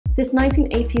This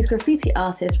 1980s graffiti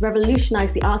artist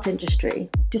revolutionized the art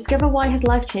industry. Discover why his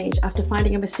life changed after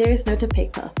finding a mysterious note of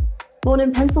paper. Born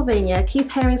in Pennsylvania, Keith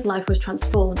Haring's life was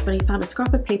transformed when he found a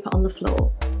scrap of paper on the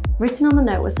floor. Written on the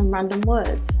note were some random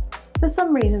words. For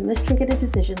some reason, this triggered a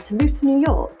decision to move to New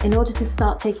York in order to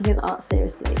start taking his art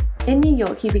seriously. In New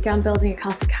York, he began building a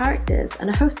cast of characters and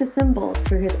a host of symbols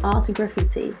through his art and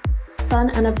graffiti. Fun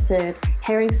and absurd,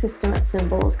 Haring's system of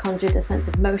symbols conjured a sense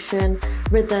of motion,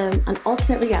 rhythm, and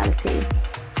alternate reality,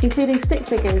 including stick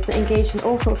figures that engaged in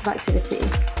all sorts of activity.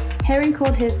 Haring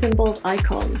called his symbols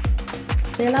icons.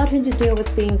 They allowed him to deal with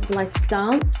themes as light as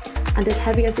dance and as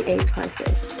heavy as the AIDS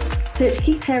crisis. Search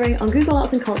Keith Haring on Google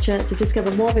Arts and Culture to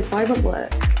discover more of his vibrant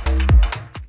work.